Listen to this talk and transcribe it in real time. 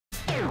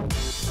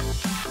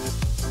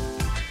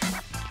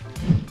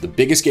The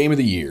biggest game of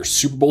the year,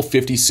 Super Bowl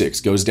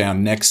 56, goes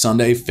down next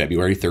Sunday,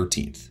 February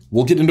 13th.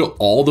 We'll get into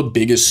all the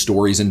biggest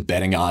stories and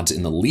betting odds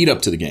in the lead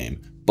up to the game,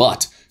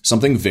 but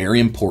something very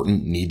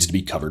important needs to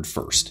be covered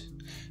first.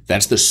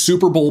 That's the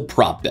Super Bowl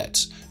prop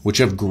bets, which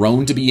have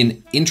grown to be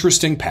an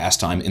interesting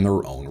pastime in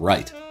their own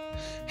right.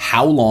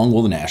 How long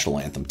will the national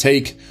anthem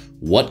take?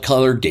 What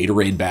color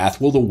Gatorade bath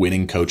will the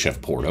winning coach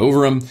have poured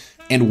over him?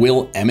 And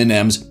will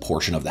Eminem's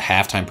portion of the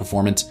halftime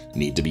performance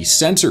need to be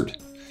censored?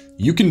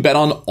 You can bet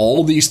on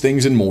all these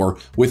things and more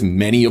with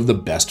many of the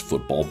best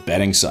football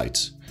betting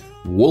sites.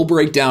 We'll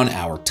break down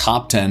our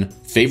top 10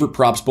 favorite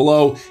props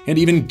below and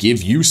even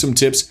give you some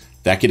tips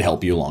that could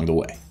help you along the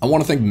way. I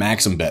want to thank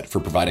MaximBet for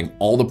providing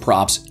all the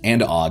props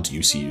and odds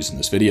you see used in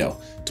this video.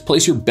 To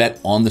place your bet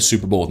on the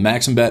Super Bowl with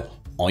MaximBet,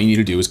 all you need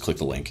to do is click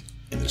the link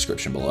in the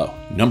description below.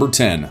 Number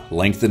 10,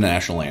 length of the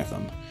national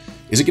anthem.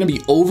 Is it going to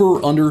be over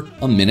or under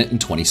a minute and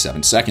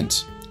 27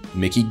 seconds?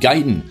 Mickey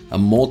Guyton, a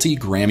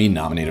multi-Grammy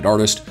nominated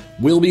artist,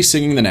 will be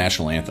singing the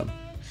national anthem.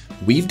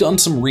 We've done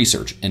some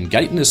research, and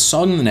Guyton has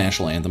sung the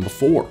national anthem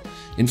before.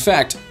 In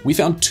fact, we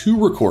found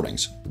 2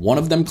 recordings. One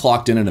of them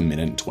clocked in at a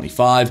minute and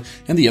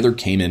 25, and the other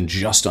came in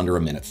just under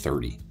a minute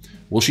 30.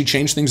 Will she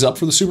change things up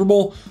for the Super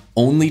Bowl?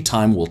 Only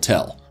time will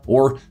tell.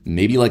 Or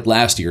maybe like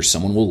last year,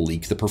 someone will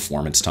leak the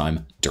performance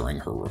time during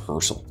her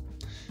rehearsal.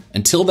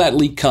 Until that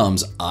leak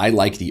comes, I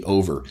like the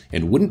over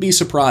and wouldn't be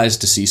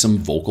surprised to see some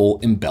vocal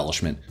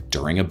embellishment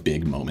during a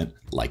big moment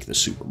like the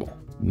Super Bowl.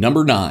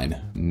 Number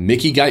 9,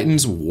 Mickey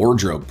Guyton's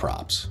wardrobe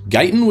props.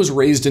 Guyton was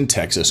raised in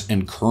Texas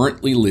and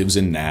currently lives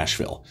in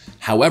Nashville.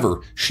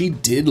 However, she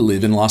did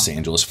live in Los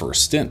Angeles for a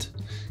stint.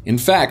 In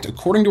fact,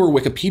 according to her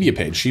Wikipedia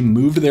page, she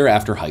moved there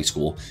after high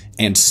school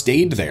and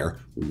stayed there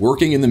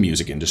working in the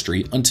music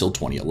industry until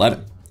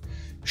 2011.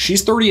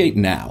 She's 38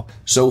 now,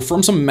 so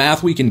from some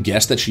math we can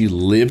guess that she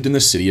lived in the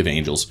City of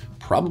Angels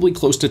probably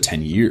close to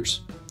 10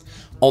 years.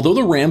 Although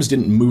the Rams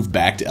didn't move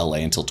back to LA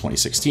until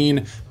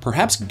 2016,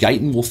 perhaps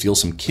Guyton will feel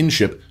some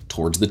kinship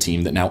towards the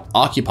team that now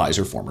occupies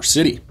her former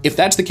city. If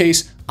that's the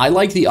case, I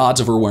like the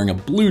odds of her wearing a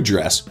blue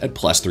dress at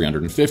plus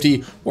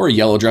 350 or a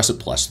yellow dress at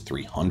plus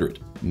 300.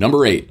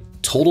 Number 8,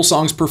 total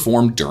songs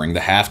performed during the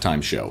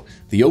halftime show.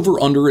 The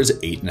over-under is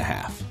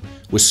 8.5.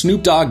 With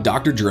Snoop Dogg,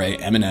 Dr. Dre,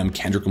 Eminem,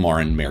 Kendrick Lamar,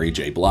 and Mary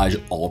J. Blige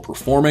all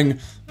performing,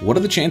 what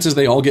are the chances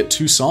they all get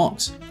 2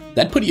 songs?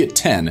 That'd put you at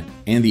 10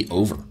 and the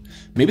over.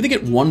 Maybe they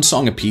get 1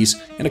 song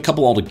apiece and a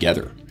couple all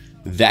together.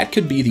 That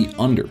could be the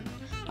under.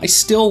 I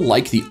still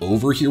like the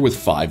over here with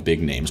 5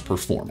 big names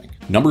performing.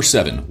 Number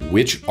 7,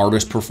 which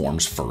artist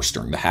performs first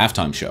during the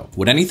halftime show?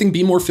 Would anything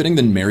be more fitting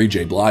than Mary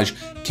J. Blige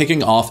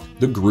kicking off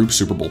the group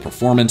Super Bowl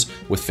performance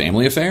with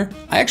Family Affair?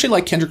 I actually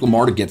like Kendrick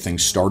Lamar to get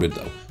things started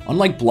though.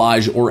 Unlike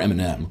Blige or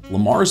Eminem,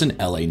 Lamar is an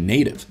LA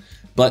native.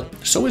 But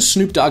so is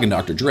Snoop Dogg and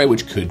Dr. Dre,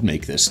 which could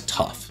make this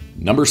tough.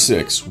 Number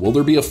 6, will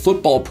there be a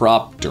football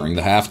prop during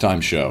the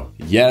halftime show?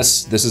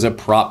 Yes, this is a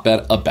prop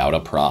bet about a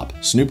prop.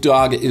 Snoop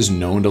Dogg is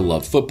known to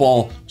love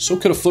football, so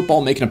could a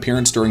football make an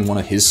appearance during one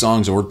of his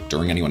songs or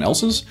during anyone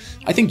else's?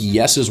 I think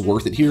yes is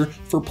worth it here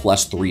for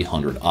plus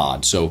 300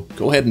 odds, so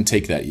go ahead and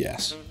take that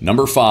yes.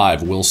 Number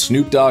 5, will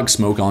Snoop Dogg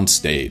smoke on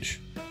stage?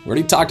 We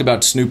already talked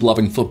about Snoop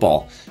loving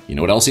football. You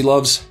know what else he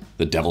loves?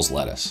 The devil's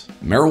lettuce.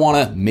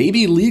 Marijuana may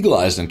be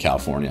legalized in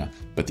California,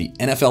 but the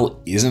NFL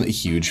isn't a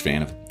huge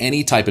fan of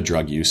any type of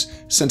drug use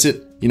since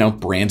it,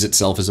 brands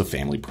itself as a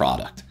family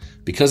product.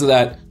 Because of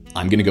that,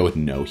 I'm going to go with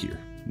no here.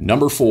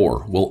 Number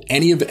 4, will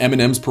any of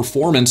Eminem's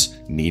performance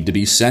need to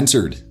be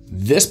censored?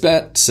 This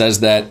bet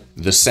says that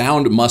the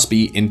sound must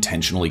be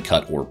intentionally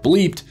cut or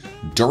bleeped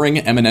during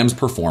Eminem's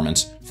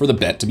performance for the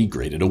bet to be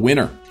graded a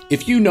winner.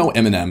 If you know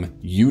Eminem,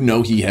 you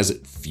know he has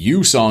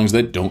few songs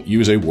that don't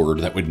use a word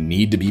that would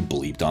need to be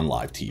bleeped on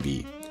live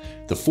TV.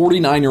 The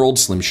 49-year-old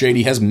Slim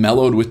Shady has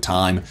mellowed with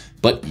time,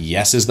 but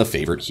yes is the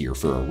favorite here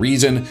for a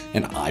reason,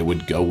 and I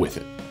would go with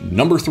it.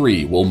 Number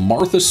 3, will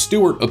Martha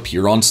Stewart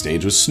appear on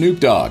stage with Snoop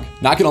Dogg?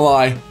 Not gonna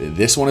lie,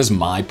 this one is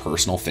my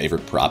personal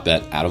favorite prop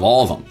bet out of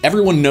all of them.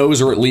 Everyone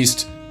knows, or at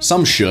least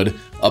some should,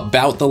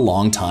 about the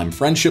longtime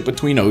friendship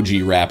between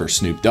OG rapper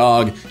Snoop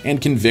Dogg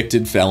and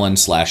convicted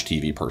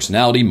felon/TV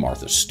personality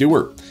Martha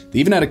Stewart. They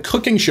even had a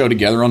cooking show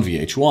together on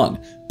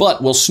VH1.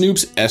 But will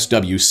Snoop's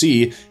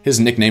SWC, his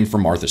nickname for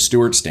Martha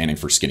Stewart standing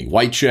for Skinny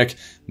White Chick,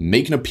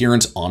 make an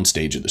appearance on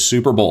stage at the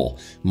Super Bowl?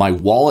 My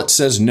wallet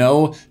says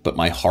no, but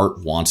my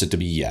heart wants it to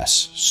be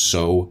yes.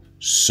 So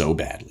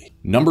badly.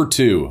 Number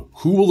 2,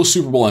 who will the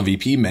Super Bowl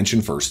MVP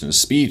mention first in his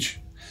speech?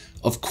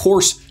 Of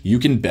course, you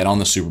can bet on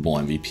the Super Bowl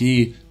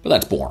MVP, but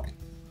that's boring.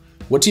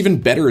 What's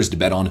even better is to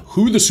bet on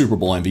who the Super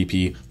Bowl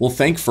MVP will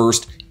thank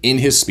first in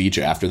his speech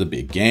after the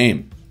big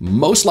game.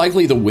 Most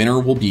likely the winner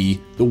will be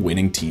the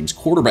winning team's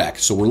quarterback,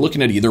 so we're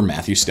looking at either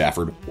Matthew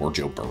Stafford or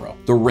Joe Burrow.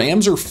 The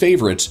Rams are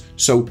favorites,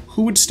 so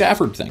who would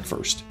Stafford thank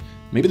first?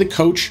 Maybe the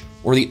coach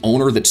or the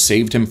owner that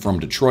saved him from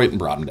Detroit and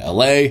brought him to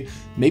LA?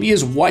 Maybe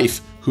his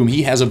wife, whom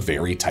he has a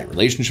very tight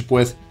relationship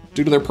with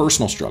due to their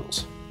personal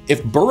struggles.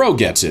 If Burrow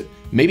gets it,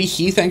 Maybe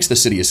he thanks the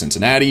city of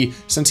Cincinnati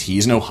since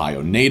he's an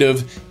Ohio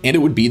native, and it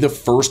would be the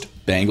first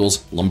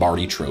Bengals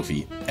Lombardi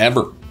trophy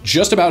ever.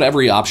 Just about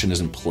every option is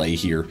in play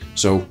here,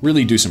 so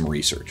really do some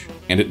research.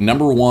 And at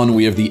number 1,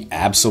 we have the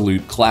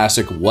absolute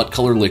classic what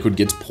color liquid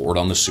gets poured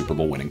on the Super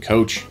Bowl winning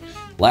coach.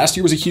 Last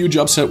year was a huge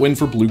upset win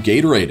for Blue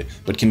Gatorade,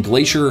 but can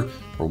Glacier,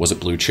 or was it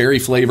Blue Cherry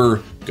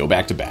flavor, go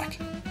back to back?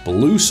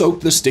 Blue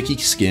soaked the sticky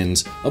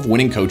skins of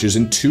winning coaches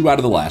in 2 out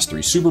of the last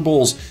 3 Super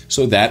Bowls,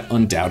 so that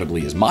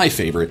undoubtedly is my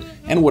favorite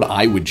and what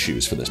I would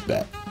choose for this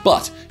bet.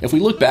 But if we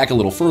look back a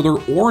little further,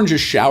 Orange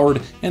has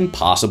showered and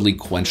possibly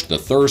quenched the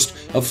thirst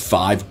of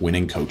 5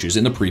 winning coaches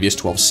in the previous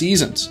 12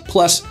 seasons.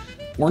 Plus,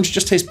 Orange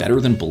just tastes better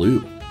than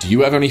Blue. Do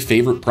you have any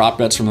favorite prop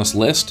bets from this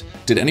list?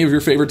 Did any of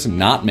your favorites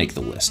not make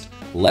the list?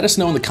 Let us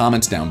know in the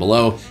comments down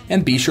below,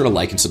 and be sure to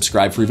like and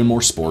subscribe for even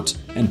more sports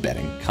and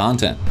betting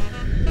content.